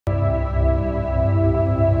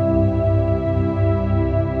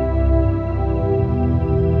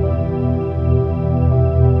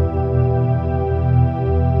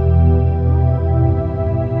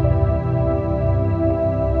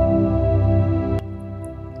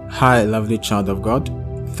Hi, lovely child of God.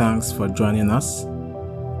 Thanks for joining us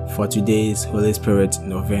for today's Holy Spirit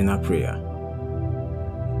Novena prayer.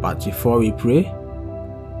 But before we pray,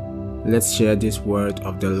 let's share this word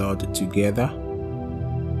of the Lord together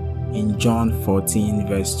in John 14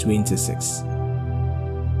 verse 26.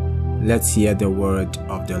 Let's hear the word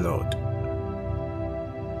of the Lord.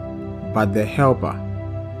 But the Helper,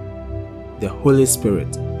 the Holy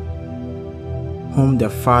Spirit, whom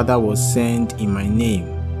the Father will send in my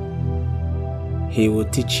name, He will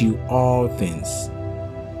teach you all things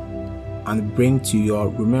and bring to your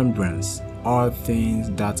remembrance all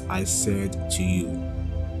things that I said to you.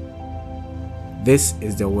 This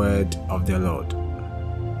is the word of the Lord.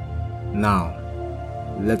 Now,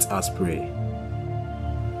 let us pray.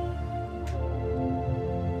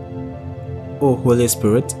 O Holy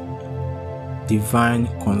Spirit, Divine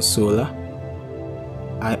Consoler,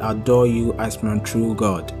 I adore you as my true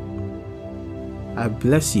God. I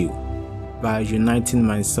bless you by uniting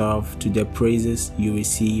myself to the praises you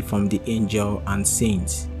receive from the angel and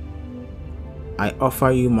saints. I offer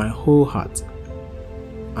you my whole heart,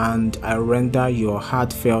 and I render your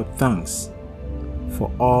heartfelt thanks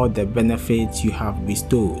for all the benefits you have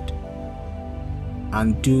bestowed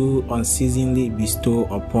and do unceasingly bestow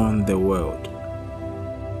upon the world.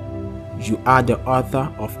 You are the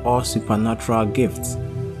author of all supernatural gifts,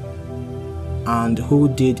 and who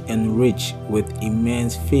did enrich with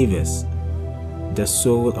immense favors the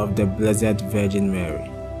soul of the Blessed Virgin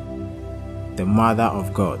Mary, the Mother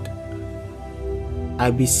of God.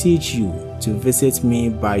 I beseech you to visit me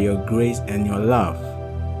by your grace and your love,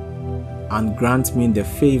 and grant me the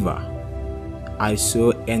favor I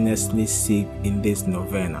so earnestly seek in this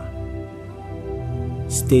novena.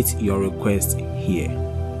 State your request here.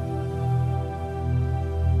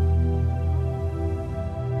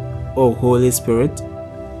 O Holy Spirit,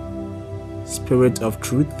 Spirit of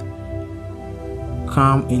truth,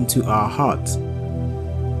 come into our hearts.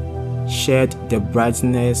 Shed the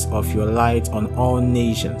brightness of your light on all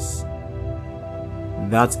nations,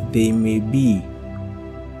 that they may be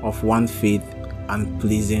of one faith and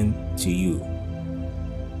pleasing to you.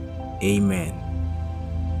 Amen.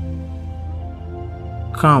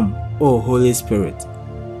 Come, O Holy Spirit,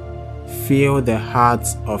 fill the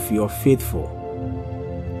hearts of your faithful,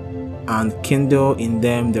 and kindle in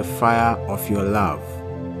them the fire of your love.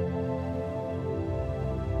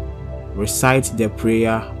 Recite the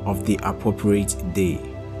prayer of the appropriate day.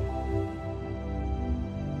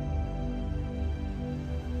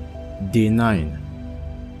 Day 9.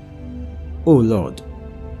 O Lord,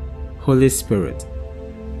 Holy Spirit,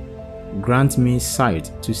 grant me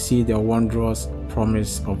sight to see the wondrous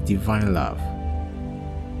promise of divine love,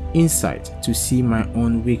 insight to see my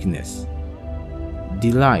own weakness,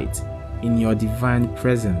 delight in your divine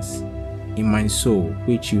presence in my soul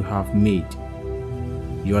which you have made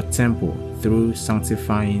your temple through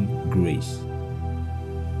sanctifying grace.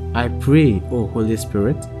 I pray, O Holy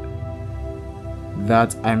Spirit,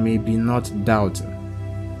 that I may be not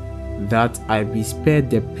doubting, that I be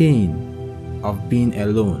spared the pain of being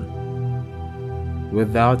alone,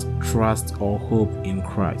 without trust or hope in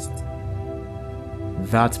Christ,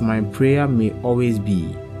 that my prayer may always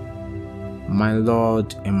be, my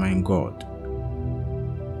Lord and my God.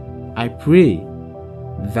 I pray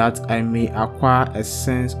that I may acquire a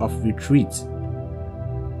sense of retreat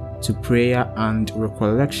to prayer and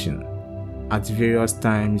recollection at various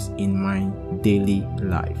times in my daily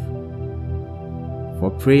life.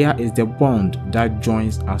 For prayer is the bond that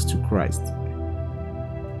joins us to Christ.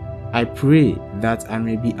 I pray that I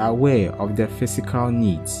may be aware of the physical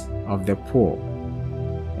needs of the poor,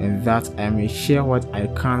 and that I may share what I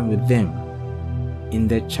can with them in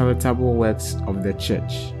the charitable works of the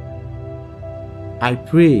church. I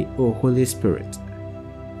pray, O Holy Spirit,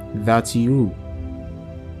 that you,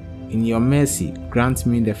 in your mercy, grant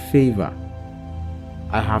me the favor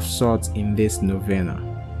I have sought in this novena.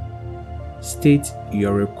 State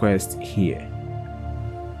your request here.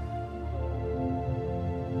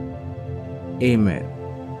 Amen.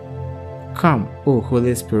 Come, O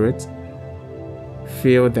Holy Spirit,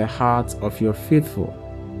 fill the hearts of your faithful,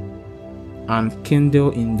 and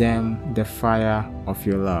kindle in them the fire of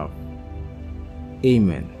your love.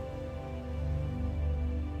 Amen.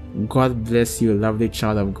 God bless you, lovely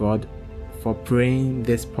child of God, for praying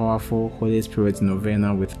this powerful Holy Spirit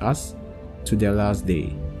novena with us to the last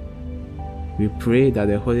day. We pray that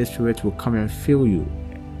the Holy Spirit will come and fill you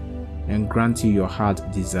and grant you your heart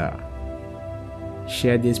desire.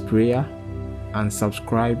 Share this prayer and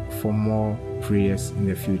subscribe for more prayers in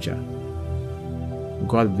the future.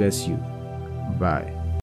 God bless you. Bye.